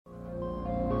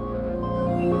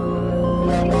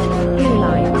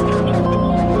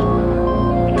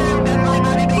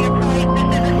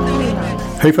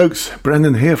Hey folks,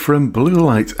 Brendan here from Blue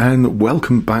Light, and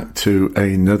welcome back to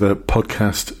another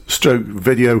podcast stroke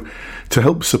video to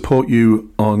help support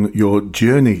you on your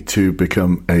journey to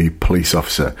become a police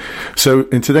officer. So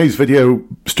in today's video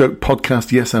stroke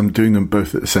podcast, yes, I'm doing them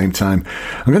both at the same time.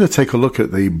 I'm going to take a look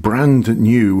at the brand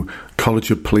new College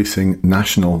of Policing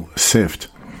National SIFT.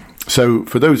 So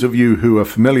for those of you who are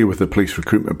familiar with the police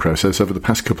recruitment process, over the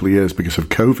past couple of years because of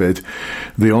COVID,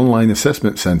 the online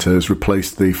assessment centre has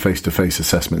replaced the face-to-face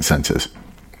assessment centres.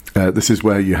 This is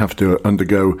where you have to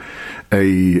undergo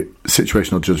a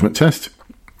situational judgment test,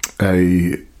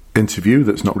 a interview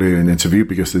that's not really an interview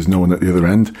because there's no one at the other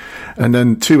end, and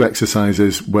then two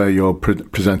exercises where you're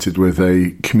presented with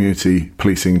a community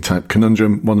policing type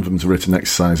conundrum. One of them's a written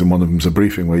exercise and one of them's a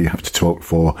briefing where you have to talk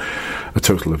for a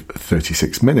total of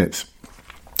 36 minutes.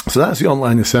 So that's the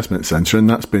online assessment centre, and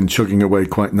that's been chugging away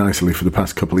quite nicely for the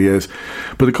past couple of years.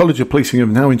 But the College of Policing have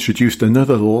now introduced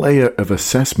another layer of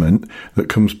assessment that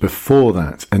comes before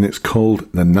that, and it's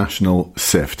called the National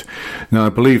SIFT. Now, I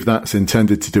believe that's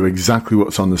intended to do exactly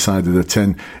what's on the side of the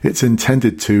tin. It's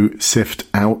intended to sift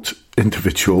out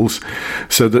individuals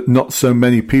so that not so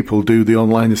many people do the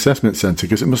online assessment centre,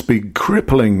 because it must be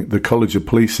crippling the College of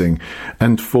Policing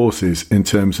and forces in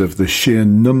terms of the sheer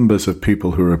numbers of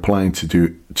people who are applying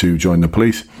to join the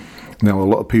police. Now, a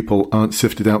lot of people aren't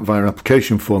sifted out via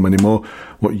application form anymore.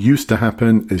 What used to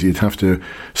happen is you'd have to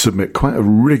submit quite a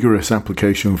rigorous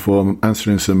application form,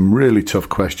 answering some really tough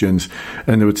questions,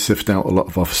 and they would sift out a lot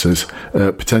of officers,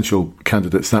 potential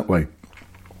candidates that way.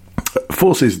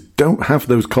 Forces don't have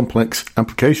those complex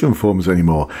application forms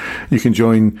anymore. You can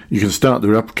start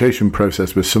the application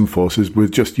process with some forces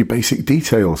with just your basic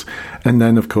details, and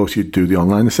then of course you do the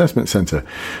online assessment centre.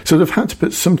 So they've had to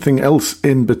put something else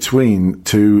in between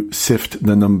to sift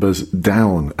the numbers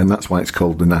down, and that's why it's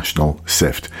called the National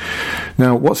SIFT.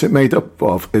 Now, what's it made up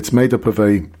of? It's made up of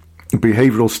a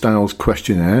behavioural styles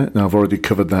questionnaire. Now, I've already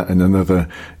covered that in another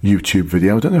YouTube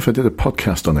video. I don't know if I did a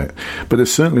podcast on it, but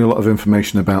there's certainly a lot of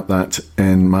information about that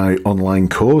in my online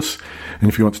course. And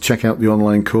if you want to check out the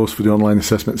online course for the Online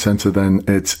Assessment Centre, then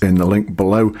it's in the link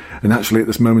below. And actually, at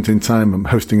this moment in time, I'm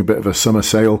hosting a bit of a summer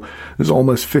sale. There's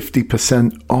almost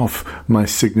 50% off my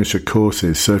signature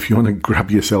courses. So if you want to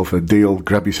grab yourself a deal,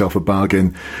 grab yourself a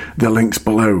bargain, the link's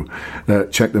below.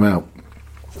 Check them out.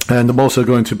 And I'm also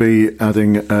going to be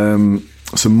adding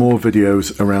some more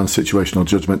videos around situational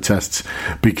judgment tests,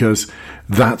 because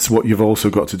that's what you've also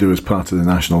got to do as part of the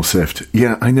National SIFT.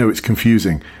 Yeah, I know it's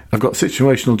confusing. I've got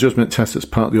situational judgment tests as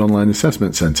part of the Online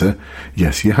Assessment Centre.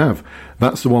 Yes, you have.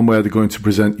 That's the one where they're going to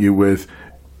present you with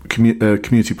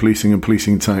community policing and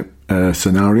policing type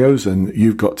scenarios, and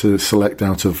you've got to select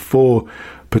out of 4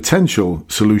 potential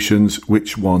solutions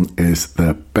which one is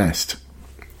the best.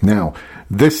 Now,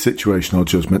 this situational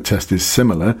judgment test is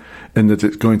similar in that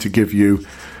it's going to give you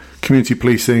community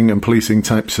policing and policing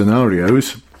type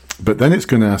scenarios, but then it's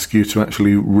going to ask you to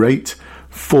actually rate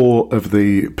 4 of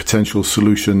the potential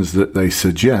solutions that they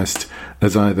suggest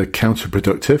as either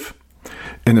counterproductive,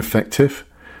 ineffective,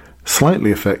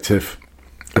 slightly effective,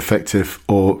 effective,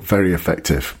 or very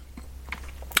effective.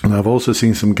 And I've also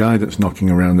seen some guidance knocking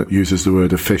around that uses the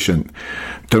word efficient.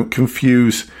 Don't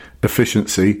confuse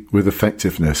efficiency with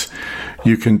effectiveness.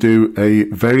 You can do a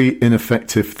very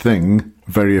ineffective thing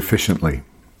very efficiently.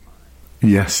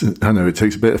 Yes, I know it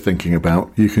takes a bit of thinking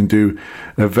about. You can do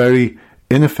a very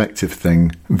ineffective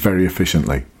thing very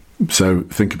efficiently. So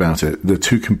think about it. They're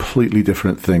 2 completely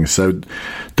different things. So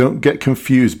don't get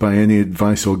confused by any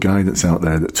advice or guidance out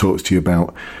there that talks to you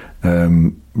about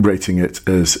rating it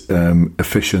as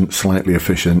efficient, slightly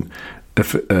efficient,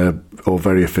 or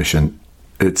very efficient.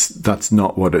 That's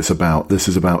not what it's about. This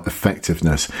is about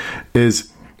effectiveness.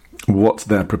 Is what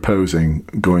they're proposing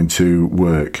going to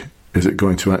work? Is it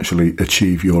going to actually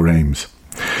achieve your aims?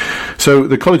 So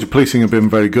the College of Policing have been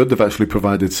very good. They've actually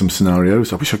provided some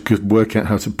scenarios. I wish I could work out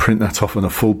how to print that off on a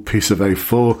full piece of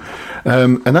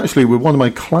A4. And actually, with one of my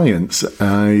clients,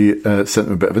 I sent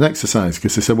them a bit of an exercise,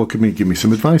 because they said, well, can you give me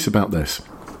some advice about this?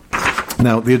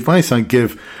 Now, the advice I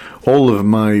give all of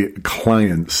my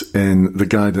clients in the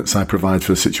guidance I provide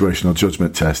for the situational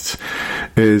judgment tests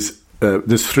is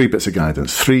there's 3 bits of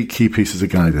guidance, 3 key pieces of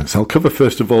guidance. I'll cover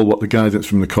first of all what the guidance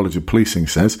from the College of Policing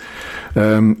says,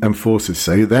 and forces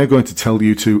say. They're going to tell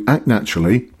you to act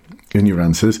naturally in your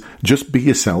answers, just be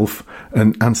yourself,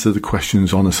 and answer the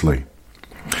questions honestly.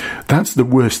 That's the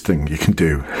worst thing you can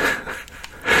do.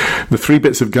 The 3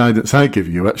 bits of guidance I give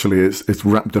you, actually, it's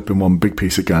wrapped up in one big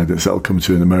piece of guidance that I'll come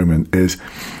to in a moment, is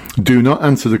do not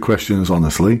answer the questions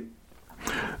honestly,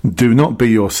 do not be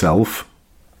yourself,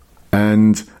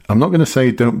 and I'm not going to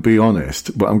say don't be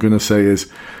honest. What I'm going to say is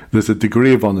there's a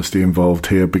degree of honesty involved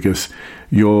here, because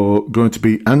you're going to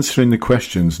be answering the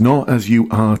questions not as you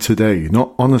are today,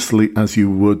 not honestly as you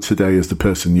would today as the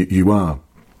person you are.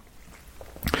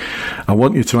 I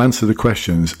want you to answer the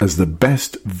questions as the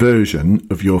best version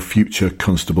of your future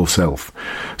constable self.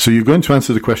 So you're going to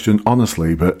answer the question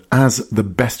honestly, but as the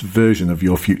best version of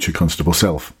your future constable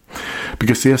self.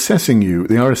 Because they are assessing you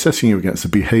against the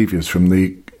behaviours from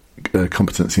the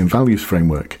competency and values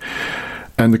framework.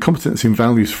 And the competency and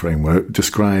values framework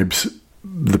describes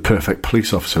the perfect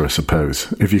police officer, I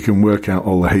suppose, if you can work out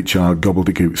all the HR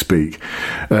gobbledygook speak.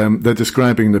 They're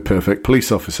describing the perfect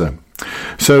police officer.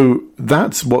 So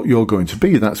that's what you're going to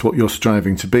be. That's what you're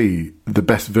striving to be, the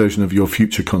best version of your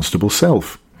future constable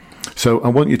self. So I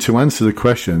want you to answer the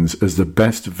questions as the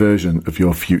best version of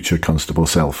your future constable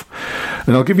self.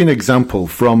 And I'll give you an example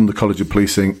from the College of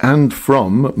Policing and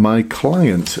from my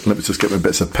client. Let me just get my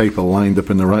bits of paper lined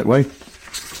up in the right way.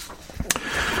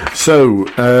 So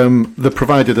they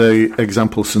provided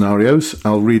example scenarios.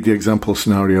 I'll read the example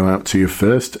scenario out to you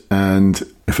first, and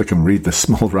if I can read the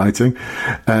small writing,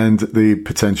 and the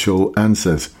potential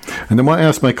answers. And then what I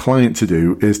asked my client to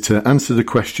do is to answer the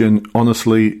question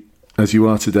honestly, as you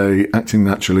are today, acting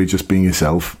naturally, just being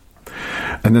yourself,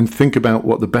 and then think about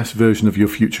what the best version of your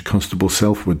future constable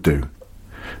self would do,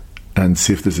 and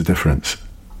see if there's a difference.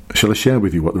 Shall I share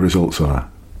with you what the results are?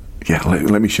 Yeah,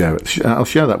 let me share it. I'll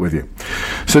share that with you.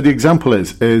 So the example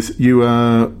is you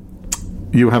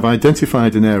have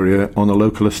identified an area on a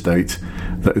local estate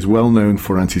that is well known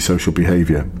for antisocial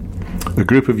behaviour. A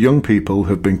group of young people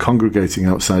have been congregating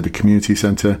outside the community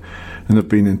centre and have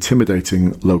been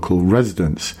intimidating local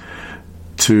residents.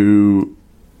 To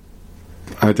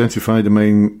identify the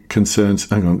main concerns,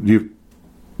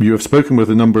 you have spoken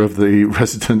with a number of the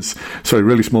residents,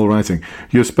 really small writing.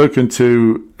 You have spoken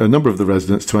to a number of the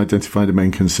residents to identify the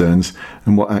main concerns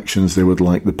and what actions they would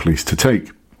like the police to take.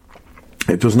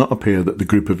 It does not appear that the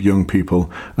group of young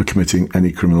people are committing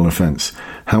any criminal offence.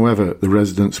 However, the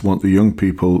residents want the young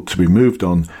people to be moved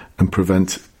on and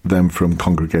prevent them from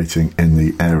congregating in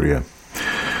the area.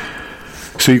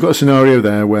 So you've got a scenario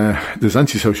there where there's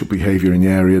antisocial behaviour in the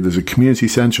area. There's a community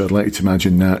centre, I'd like you to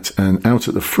imagine that, and out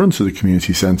at the front of the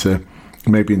community centre,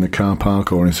 maybe in the car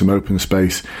park or in some open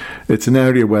space, it's an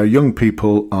area where young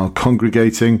people are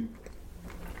congregating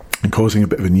and causing a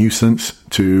bit of a nuisance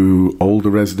to older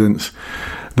residents.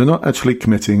 They're not actually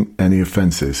committing any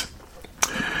offences.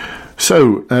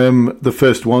 So the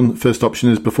first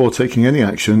option is, before taking any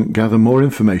action, gather more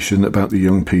information about the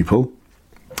young people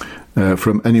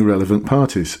from any relevant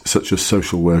parties, such as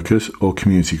social workers or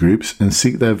community groups, and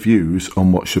seek their views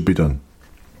on what should be done.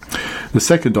 The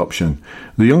second option,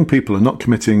 the young people are not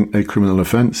committing a criminal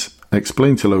offence.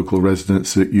 Explain to local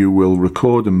residents that you will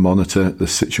record and monitor the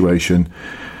situation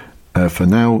for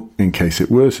now in case it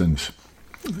worsens.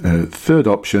 Third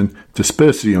option,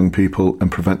 disperse the young people and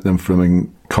prevent them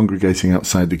from congregating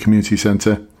outside the community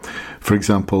centre, for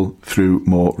example, through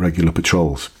more regular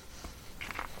patrols.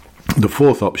 The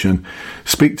fourth option,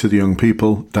 speak to the young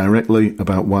people directly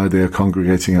about why they are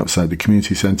congregating outside the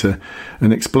community centre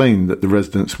and explain that the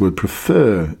residents would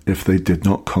prefer if they did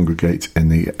not congregate in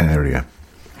the area.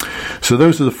 So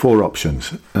those are the four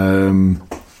options.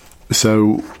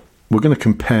 So we're going to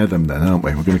compare them then, aren't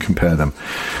we? We're going to compare them.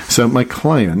 So my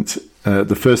client,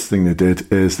 the first thing they did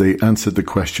is they answered the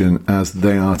question as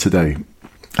they are today.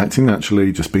 Acting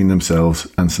naturally, just being themselves,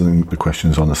 answering the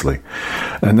questions honestly.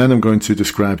 And then I'm going to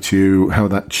describe to you how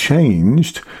that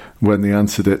changed when they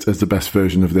answered it as the best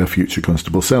version of their future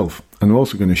constable self. And I'm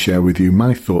also going to share with you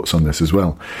my thoughts on this as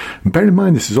well. And bear in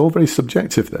mind, this is all very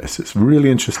subjective, this. It's a really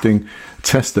interesting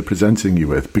test they're presenting you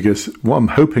with, because what I'm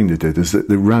hoping they did is that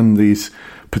they ran these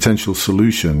potential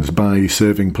solutions by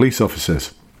serving police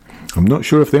officers. I'm not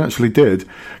sure if they actually did,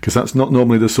 because that's not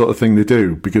normally the sort of thing they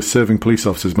do, because serving police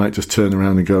officers might just turn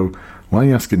around and go, why are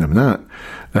you asking them that?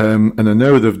 And I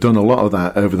know they've done a lot of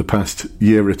that over the past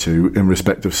year or two in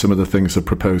respect of some of the things they've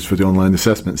proposed for the online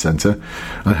assessment centre.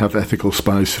 I have ethical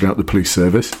spies throughout the police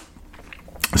service.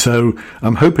 So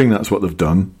I'm hoping that's what they've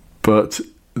done, but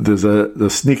there's a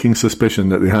sneaking suspicion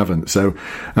that they haven't. So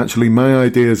actually my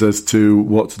ideas as to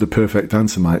what the perfect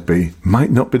answer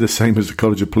might not be the same as the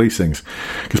College of Policing's,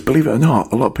 because believe it or not,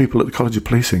 a lot of people at the College of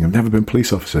Policing have never been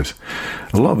police officers.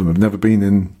 A lot of them have never been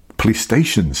in police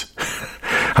stations.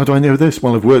 How do I know this?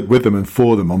 Well, I've worked with them and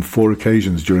for them on 4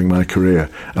 occasions during my career.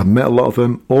 I've met a lot of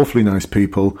them, awfully nice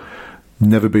people,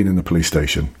 never been in the police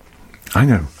station. I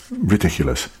know,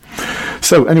 ridiculous.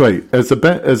 So anyway, as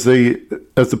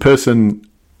the person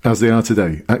as they are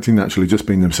today, acting naturally, just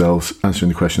being themselves, answering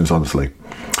the questions honestly.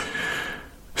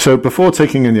 So before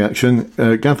taking any action,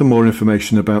 gather more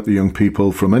information about the young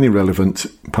people from any relevant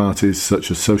parties such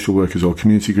as social workers or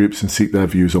community groups and seek their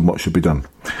views on what should be done.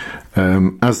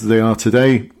 As they are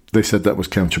today, they said that was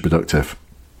counterproductive.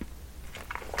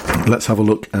 Let's have a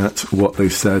look at what they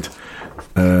said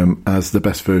as the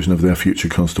best version of their future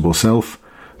constable self.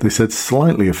 They said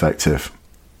slightly effective.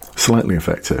 Slightly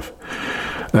effective.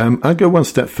 I'd go one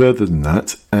step further than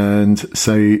that and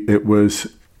say it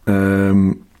was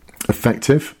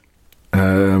effective,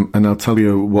 and I'll tell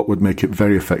you what would make it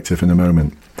very effective in a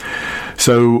moment.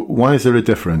 So why is there a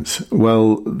difference?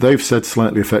 Well, they've said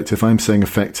slightly effective, I'm saying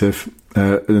effective.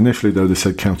 Initially, though, they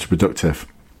said counterproductive.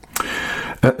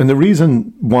 And the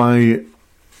reason why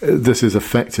this is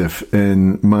effective,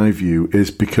 in my view, is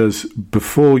because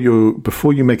before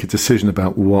you make a decision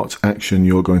about what action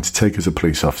you're going to take as a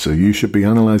police officer, you should be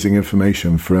analysing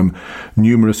information from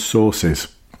numerous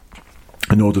sources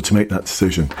in order to make that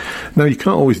decision. Now, you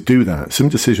can't always do that. Some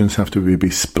decisions have to be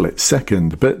split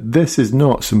second, but this is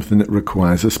not something that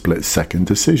requires a split second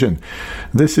decision.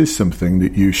 This is something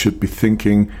that you should be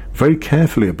thinking very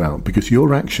carefully about, because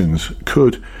your actions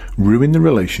could ruin the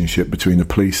relationship between the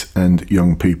police and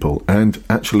young people, and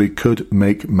actually could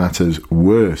make matters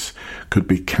worse, could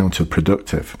be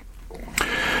counterproductive.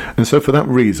 And so for that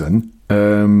reason,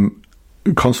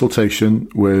 consultation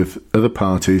with other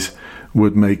parties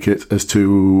would make it as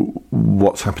to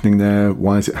what's happening there,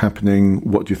 why is it happening,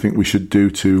 what do you think we should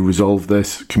do to resolve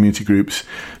this, community groups,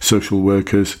 social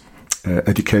workers,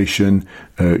 education,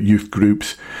 youth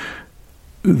groups.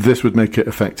 This would make it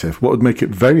effective. What would make it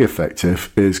very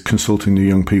effective is consulting the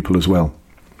young people as well,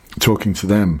 talking to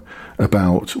them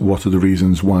about what are the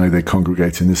reasons why they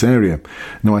congregate in this area.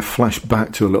 Now, I flash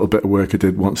back to a little bit of work I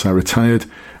did once I retired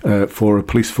for a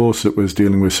police force that was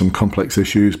dealing with some complex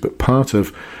issues, but part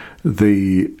of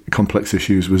the complex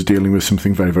issues was dealing with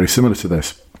something very, very similar to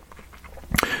this.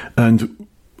 And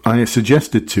I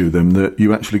suggested to them that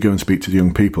you actually go and speak to the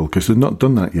young people, because they'd not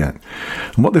done that yet.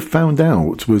 And what they found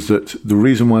out was that the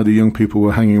reason why the young people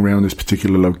were hanging around this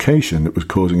particular location that was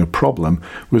causing a problem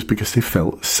was because they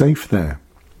felt safe there.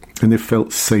 And they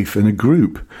felt safe in a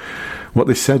group. What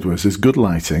they said was, there's good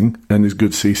lighting and there's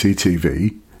good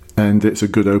CCTV and it's a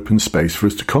good open space for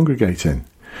us to congregate in.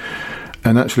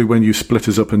 And actually, when you split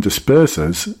us up and disperse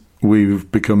us,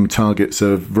 we've become targets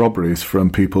of robberies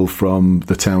from people from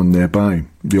the town nearby,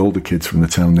 the older kids from the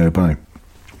town nearby.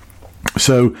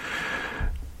 So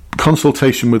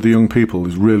consultation with the young people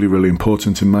is really, really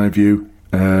important in my view,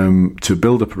 to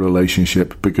build up a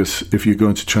relationship, because if you're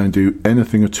going to try and do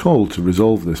anything at all to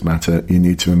resolve this matter, you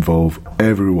need to involve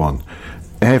everyone.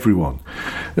 Everyone.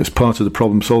 It's part of the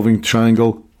problem-solving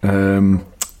triangle.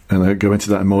 And I go into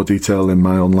that in more detail in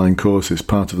my online course. It's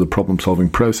part of the problem-solving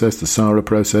process, the SARA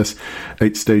process,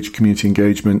 8-stage community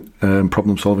engagement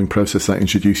problem-solving process I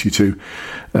introduce you to.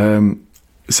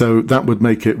 So that would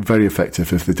make it very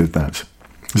effective if they did that.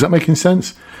 Is that making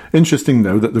sense? Interesting,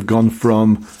 though, that they've gone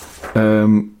from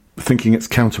thinking it's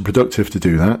counterproductive to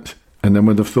do that, and then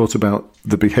when they've thought about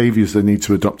the behaviours they need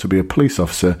to adopt to be a police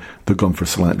officer, they've gone for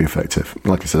slightly effective.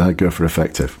 Like I said, I'd go for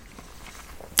effective.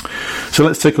 So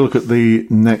let's take a look at the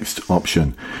next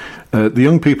option. The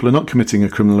young people are not committing a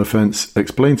criminal offence.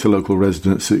 Explain to local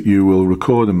residents that you will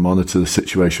record and monitor the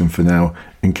situation for now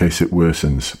in case it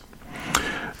worsens.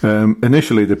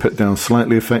 Initially, they put down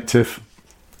slightly effective,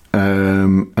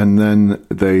 and then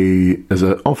they, as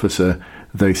an officer,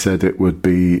 they said it would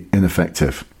be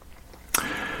ineffective.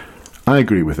 I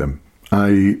agree with them.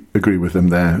 I agree with them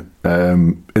there.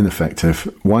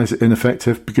 Ineffective. Why is it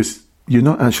ineffective? Because you're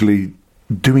not actually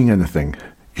doing anything.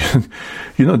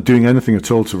 You're not doing anything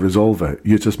at all to resolve it.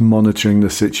 You're just monitoring the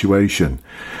situation.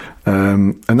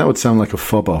 And that would sound like a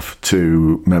fob off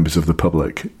to members of the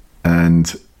public.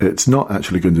 And it's not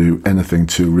actually going to do anything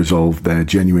to resolve their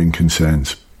genuine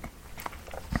concerns.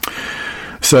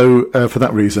 So for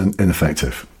that reason,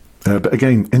 ineffective. But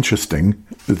again, interesting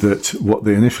that what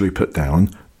they initially put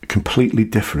down, completely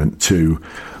different to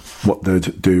what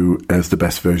they'd do as the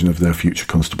best version of their future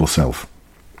constable self.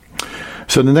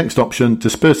 So the next option,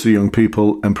 disperse the young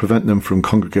people and prevent them from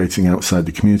congregating outside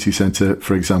the community centre,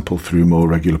 for example, through more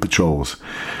regular patrols.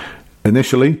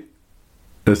 Initially,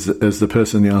 as the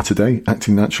person they are today,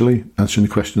 acting naturally, answering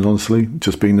the question honestly,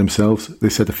 just being themselves, they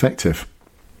said effective.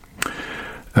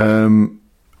 In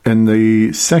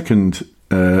the second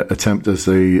attempt as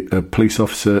a police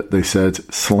officer, they said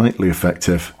slightly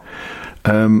effective.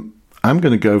 I'm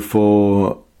going to go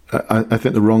for, I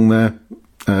think they're wrong there.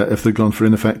 If they'd gone for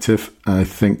ineffective, I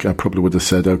think I probably would have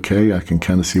said, okay, I can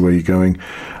kind of see where you're going.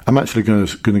 I'm actually going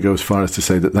to go as far as to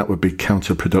say that would be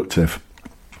counterproductive.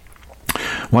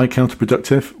 Why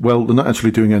counterproductive? Well, they're not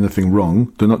actually doing anything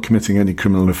wrong. They're not committing any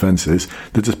criminal offences.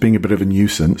 They're just being a bit of a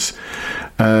nuisance.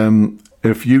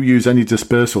 If you use any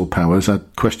dispersal powers,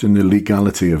 I'd question the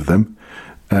legality of them.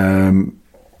 And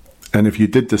if you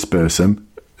did disperse them,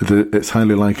 it's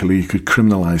highly likely you could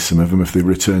criminalise some of them if they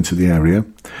return to the area.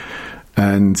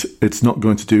 And it's not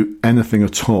going to do anything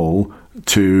at all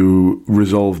to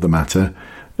resolve the matter.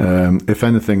 If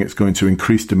anything, it's going to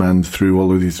increase demand through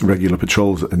all of these regular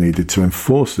patrols that are needed to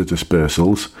enforce the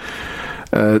dispersals.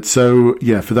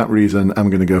 So, for that reason, I'm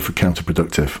going to go for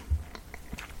counterproductive.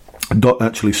 Not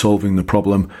actually solving the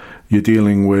problem. You're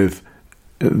dealing with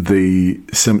the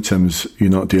symptoms,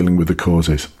 you're not dealing with the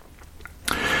causes.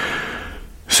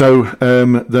 So,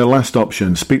 the last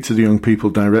option, speak to the young people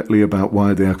directly about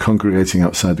why they are congregating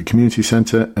outside the community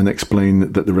centre and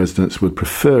explain that the residents would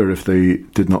prefer if they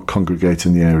did not congregate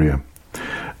in the area.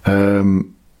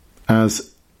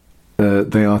 As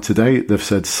they are today, they've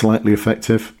said slightly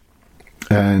effective,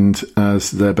 and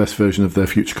as their best version of their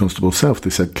future constable self, they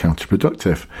said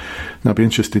counterproductive. Now, I'd be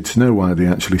interested to know why they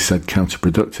actually said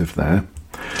counterproductive there.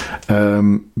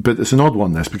 But it's an odd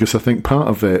one, this, because I think part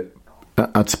of it,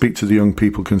 I'd speak to the young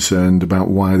people concerned about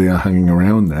why they are hanging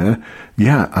around there.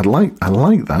 Yeah, I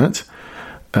like that.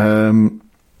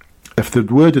 If they'd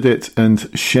worded it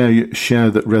and share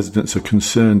that residents are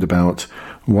concerned about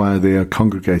why they are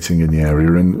congregating in the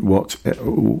area and what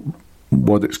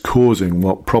it's causing,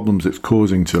 what problems it's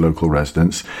causing to local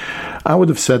residents, I would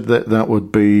have said that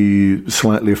would be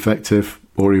slightly effective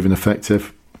or even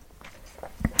effective.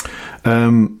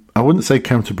 I wouldn't say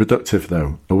counterproductive,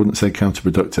 though. I wouldn't say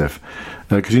counterproductive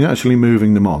because you're not actually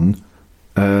moving them on.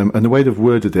 And the way they've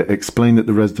worded it, explain that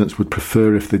the residents would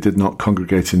prefer if they did not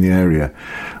congregate in the area.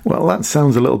 Well, that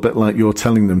sounds a little bit like you're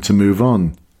telling them to move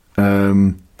on,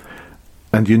 and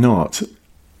you're not.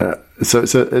 So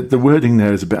the wording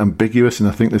there is a bit ambiguous, and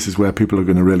I think this is where people are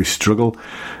going to really struggle,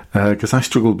 because I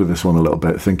struggled with this one a little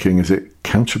bit, thinking, is it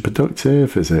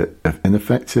counterproductive? Is it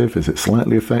ineffective? Is it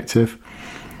slightly effective?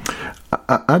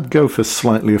 I'd go for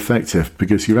slightly effective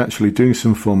because you're actually doing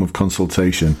some form of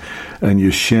consultation and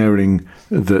you're sharing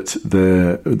that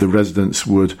the residents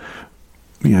would,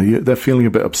 they're feeling a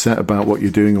bit upset about what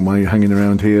you're doing and why you're hanging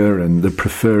around here, and they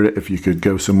prefer it if you could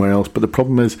go somewhere else. But the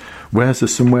problem is, where's the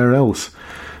somewhere else?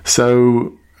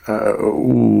 So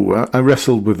I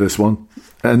wrestled with this one.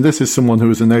 And this is someone who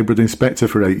was a neighbourhood inspector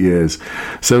for 8 years.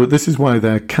 So this is why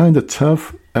they're kind of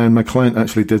tough. And my client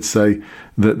actually did say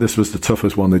that this was the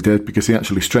toughest one they did, because he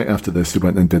actually, straight after this, he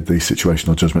went and did the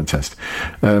situational judgment test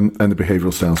and the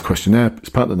behavioural styles questionnaire. It's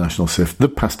part of the national SIF. They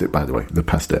passed it, by the way. They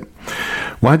passed it.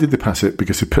 Why did they pass it?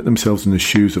 Because they put themselves in the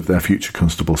shoes of their future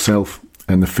constable self.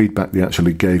 And the feedback they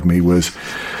actually gave me was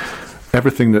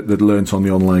everything that they'd learnt on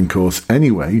the online course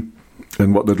anyway,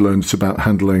 and what they'd learned about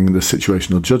handling the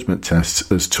situational judgment tests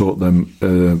has taught them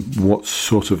what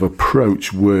sort of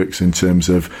approach works in terms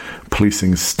of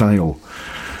policing style,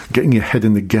 getting your head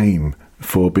in the game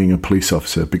for being a police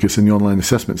officer. Because in the online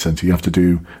assessment centre, you have to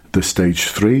do the stage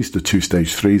 3s, the 2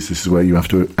 stage 3s. This is where you have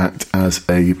to act as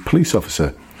a police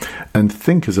officer and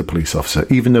think as a police officer.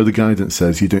 Even though the guidance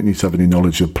says you don't need to have any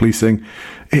knowledge of policing,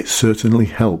 it certainly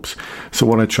helps. So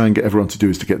what I try and get everyone to do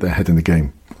is to get their head in the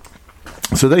game.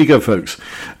 So there you go, folks.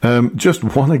 Just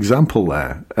one example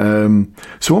there.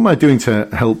 So what am I doing to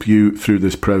help you through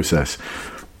this process?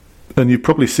 And you've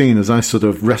probably seen, as I sort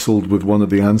of wrestled with one of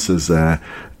the answers there,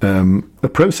 a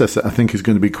process that I think is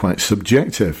going to be quite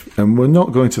subjective. And we're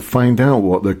not going to find out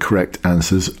what the correct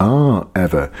answers are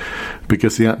ever,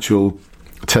 because the actual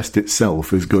test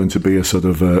itself is going to be a sort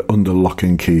of under lock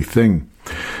and key thing.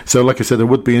 So like I said, I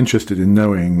would be interested in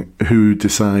knowing who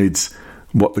decides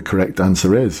what the correct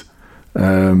answer is.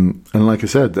 And like I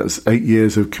said, that's 8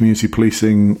 years of community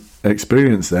policing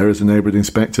experience there as a neighbourhood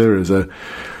inspector. I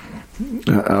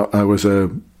was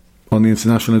on the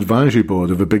International Advisory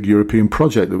Board of a big European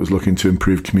project that was looking to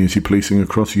improve community policing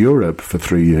across Europe for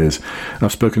 3 years.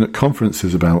 I've spoken at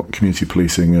conferences about community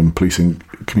policing and policing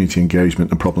community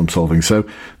engagement and problem solving. So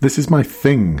this is my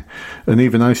thing. And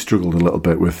even I struggled a little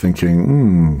bit with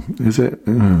thinking, is it?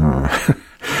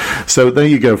 So there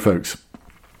you go, folks.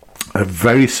 A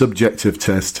very subjective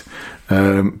test,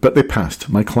 but they passed.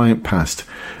 My client passed.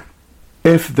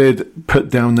 If they'd put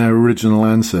down their original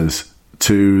answers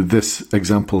to this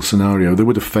example scenario, they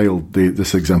would have failed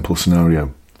this example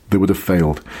scenario. They would have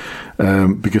failed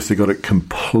because they got it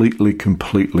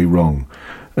completely wrong,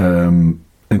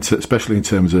 especially in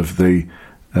terms of the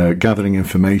gathering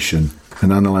information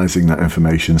and analysing that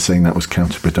information, saying that was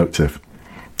counterproductive.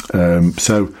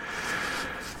 So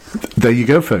there you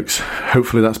go, folks.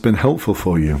 Hopefully that's been helpful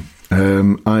for you.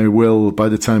 I will, by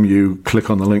the time you click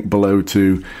on the link below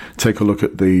to take a look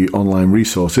at the online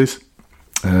resources,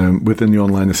 within the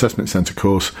Online Assessment Centre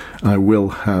course, I will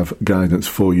have guidance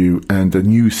for you and a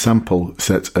new sample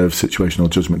set of situational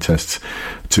judgment tests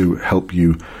to help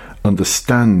you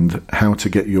understand how to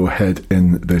get your head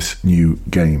in this new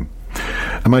game.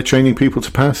 Am I training people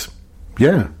to pass?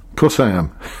 Yeah, of course I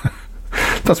am.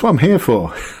 That's what I'm here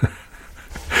for.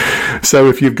 So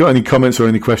if you've got any comments or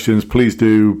any questions, please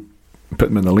do put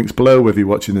them in the links below, whether you're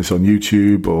watching this on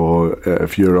YouTube or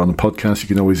if you're on a podcast, you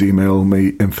can always email me,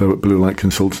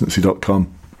 info@bluelightconsultancy.com.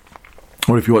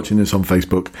 Or if you're watching this on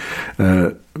Facebook,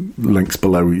 links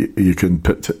below, you can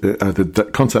either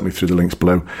contact me through the links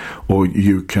below, or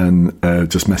you can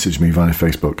just message me via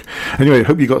Facebook. Anyway, I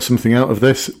hope you got something out of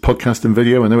this podcast and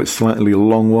video. I know it's slightly a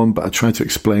long one, but I tried to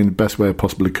explain the best way I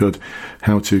possibly could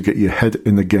how to get your head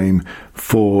in the game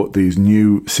for these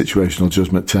new situational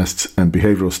judgment tests and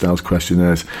behavioural styles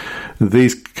questionnaires.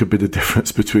 These could be the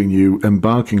difference between you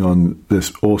embarking on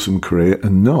this awesome career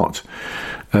and not.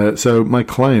 So my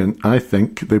client, I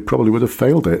think they probably would have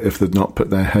failed it if they'd not put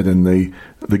their head in the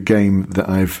game that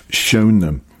I've shown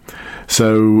them.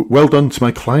 So well done to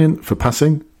my client for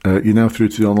passing. You're now through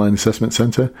to the Online Assessment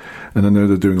Centre, and I know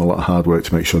they're doing a lot of hard work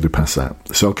to make sure they pass that.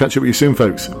 So I'll catch up with you soon,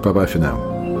 folks. Bye-bye for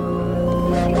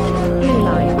now.